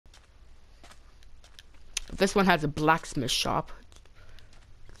this one has a blacksmith shop,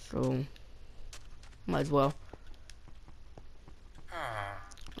 so might as well.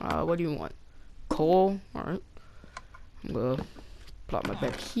 What do you want? Coal? Alright. I'm gonna plot my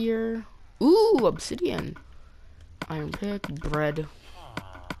bed here. Ooh, obsidian. Iron pick, bread.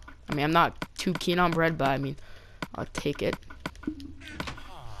 I mean, I'm not too keen on bread, but I mean, I'll take it.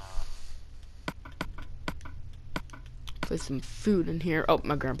 Put some food in here. Oh,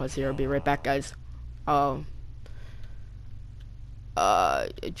 my grandpa's here. I'll be right back, guys.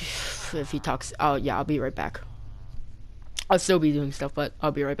 If he talks, oh yeah, I'll be right back. I'll still be doing stuff, but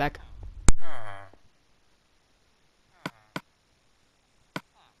I'll be right back.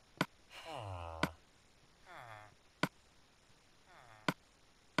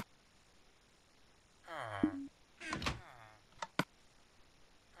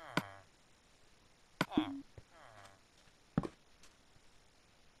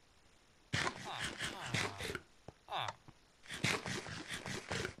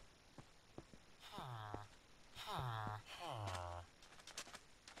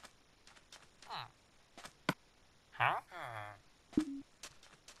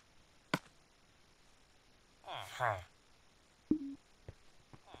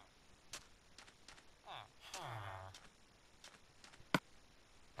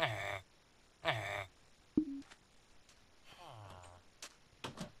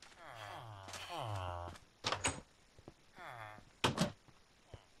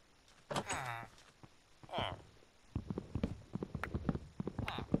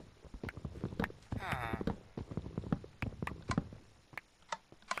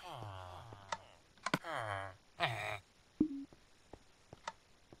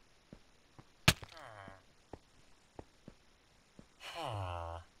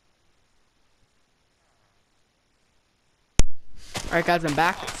 Alright guys, I'm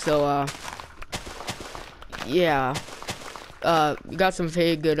back. So yeah. We got some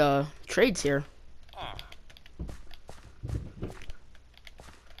very good trades here.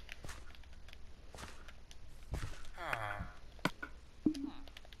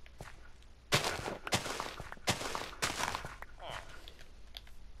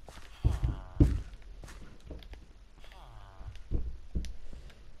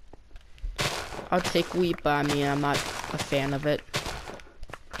 I'll take wheat, but I mean, I'm not a fan of it.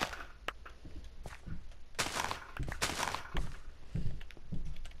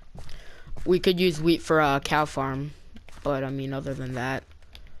 We could use wheat for a cow farm, but I mean, other than that,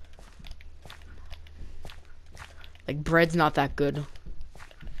 like, bread's not that good.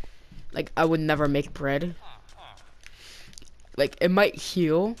 Like, I would never make bread. Like, it might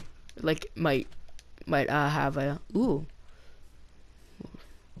heal. Like, might have a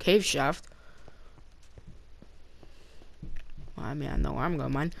cave shaft. Well, I mean, I know where I'm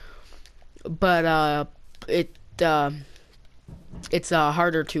going mine, but it's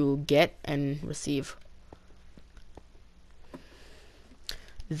harder to get and receive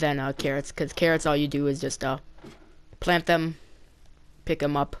than carrots, because carrots, all you do is just plant them, pick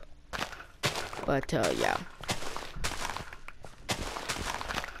them up. But yeah,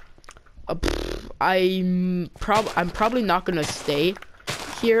 I'm probably not gonna stay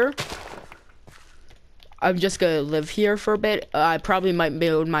here. I'm just gonna live here for a bit. I probably might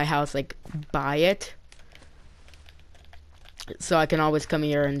build my house like by it, so I can always come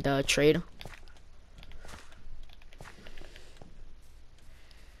here and trade.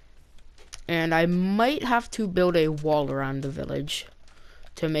 And I might have to build a wall around the village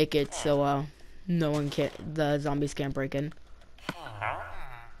to make it so no one can, the zombies can't break in.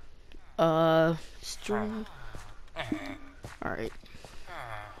 String. All right.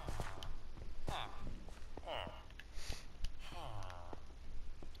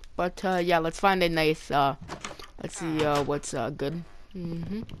 But yeah, let's find a nice let's see what's good.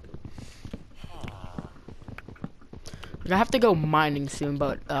 I have to go mining soon,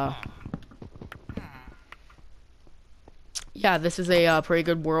 but yeah, this is a pretty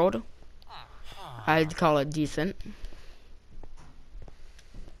good world. I'd call it decent.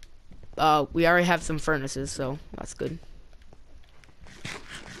 We already have some furnaces, so that's good.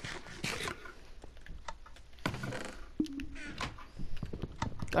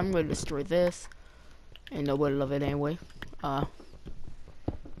 I'm gonna destroy this, and nobody love it anyway.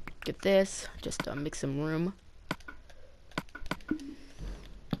 Get this, just make some room,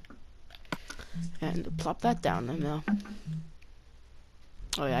 and plop that down. And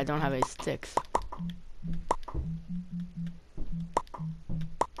oh yeah, I don't have any sticks.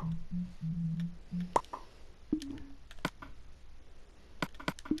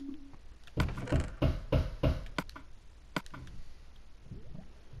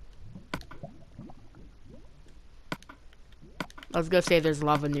 I was gonna say there's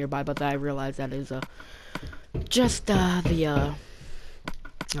lava nearby, but then I realized that is just the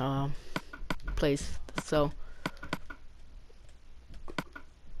place. So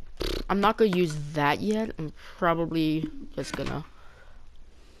I'm not gonna use that yet. I'm probably just gonna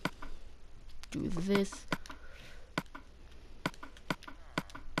do this.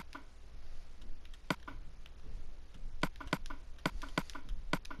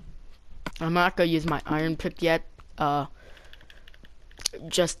 I'm not gonna use my iron pick yet.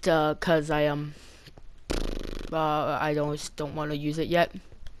 Just cause I don't want to use it yet.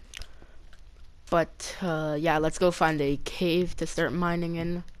 But yeah, let's go find a cave to start mining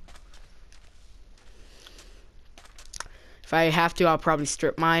in. If I have to, I'll probably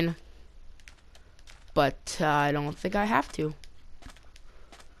strip mine. But I don't think I have to.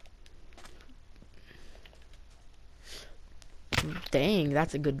 Dang,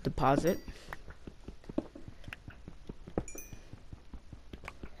 that's a good deposit.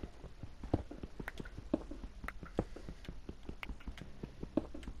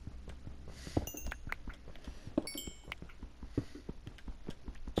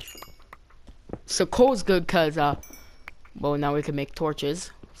 So coal's good because, well, now we can make torches.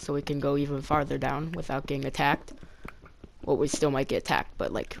 So we can go even farther down without getting attacked. Well, we still might get attacked,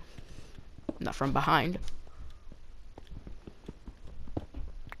 but, like, not from behind.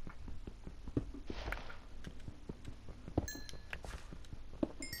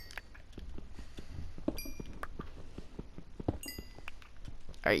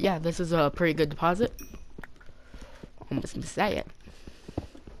 Alright, yeah, this is a pretty good deposit. Almost missed that yet.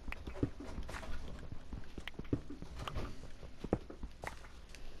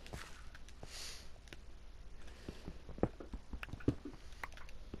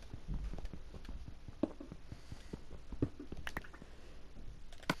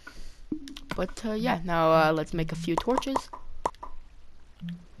 But yeah, now let's make a few torches.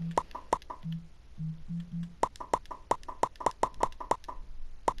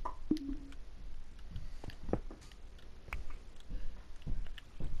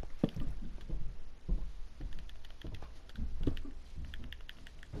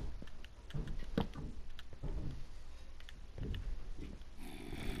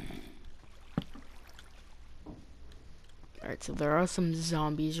 Alright, so there are some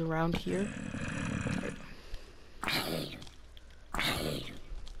zombies around here.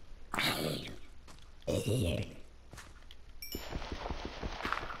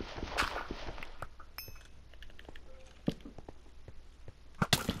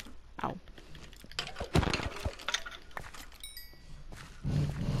 Ow.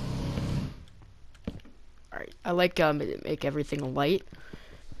 Alright, I like make everything light.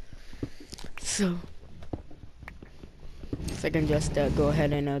 So I can just go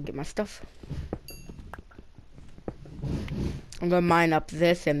ahead and get my stuff. I'm gonna mine up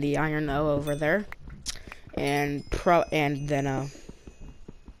this and the iron over there, and then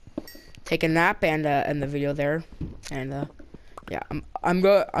take a nap and end the video there. And yeah, I'm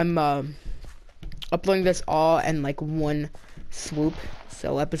uploading this all in like one swoop.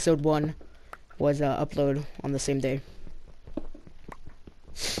 So episode 1 was upload on the same day.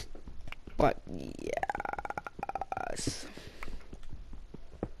 But yes.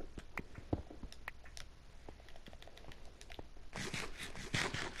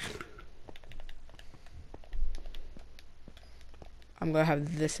 I'm gonna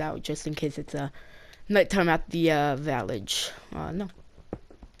have this out just in case it's nighttime at the village. No.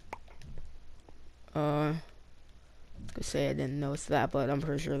 I could say I didn't notice that, but I'm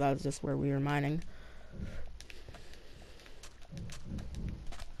pretty sure that was just where we were mining.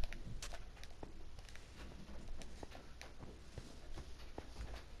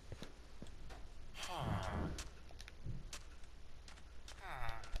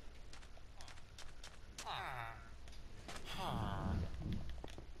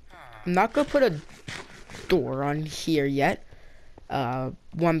 I'm not gonna put a door on here yet.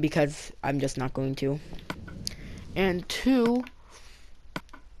 One, because I'm just not going to. And 2,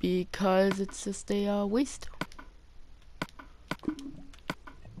 because it's just a waste.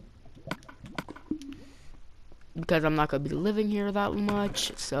 Because I'm not gonna be living here that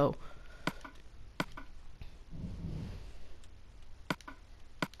much, so.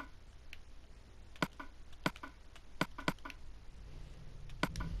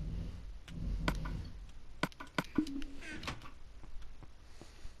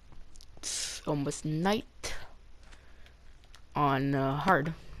 Almost night on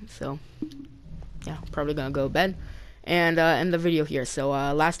hard, so yeah, probably gonna go to bed and end the video here. So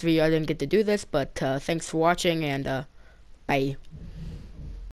last video I didn't get to do this, but thanks for watching, and bye.